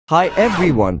Hi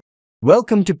everyone,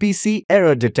 welcome to PC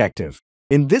Error Detective.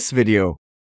 In this video,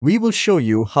 we will show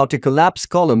you how to collapse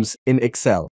columns in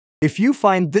Excel. If you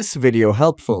find this video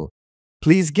helpful,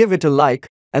 please give it a like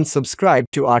and subscribe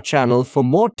to our channel for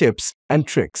more tips and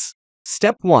tricks.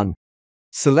 Step 1.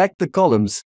 Select the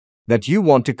columns that you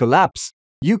want to collapse.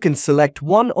 You can select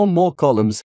one or more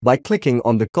columns by clicking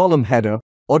on the column header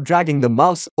or dragging the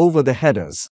mouse over the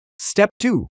headers. Step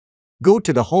 2. Go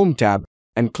to the Home tab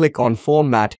and click on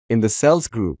Format in the Cells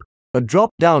group. A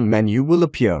drop-down menu will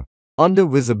appear. Under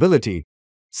Visibility,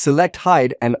 select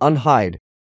Hide and Unhide,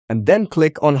 and then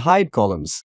click on Hide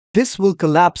Columns. This will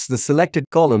collapse the selected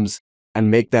columns and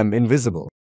make them invisible.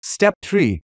 Step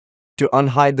 3. To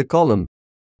unhide the column,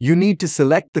 you need to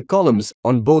select the columns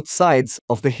on both sides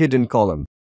of the hidden column.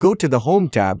 Go to the Home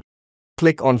tab,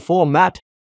 click on Format,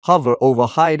 hover over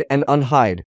Hide and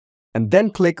Unhide, and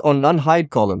then click on Unhide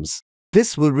Columns.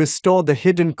 This will restore the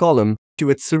hidden column to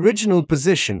its original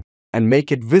position and make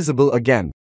it visible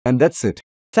again. And that's it.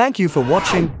 Thank you for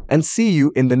watching and see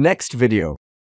you in the next video.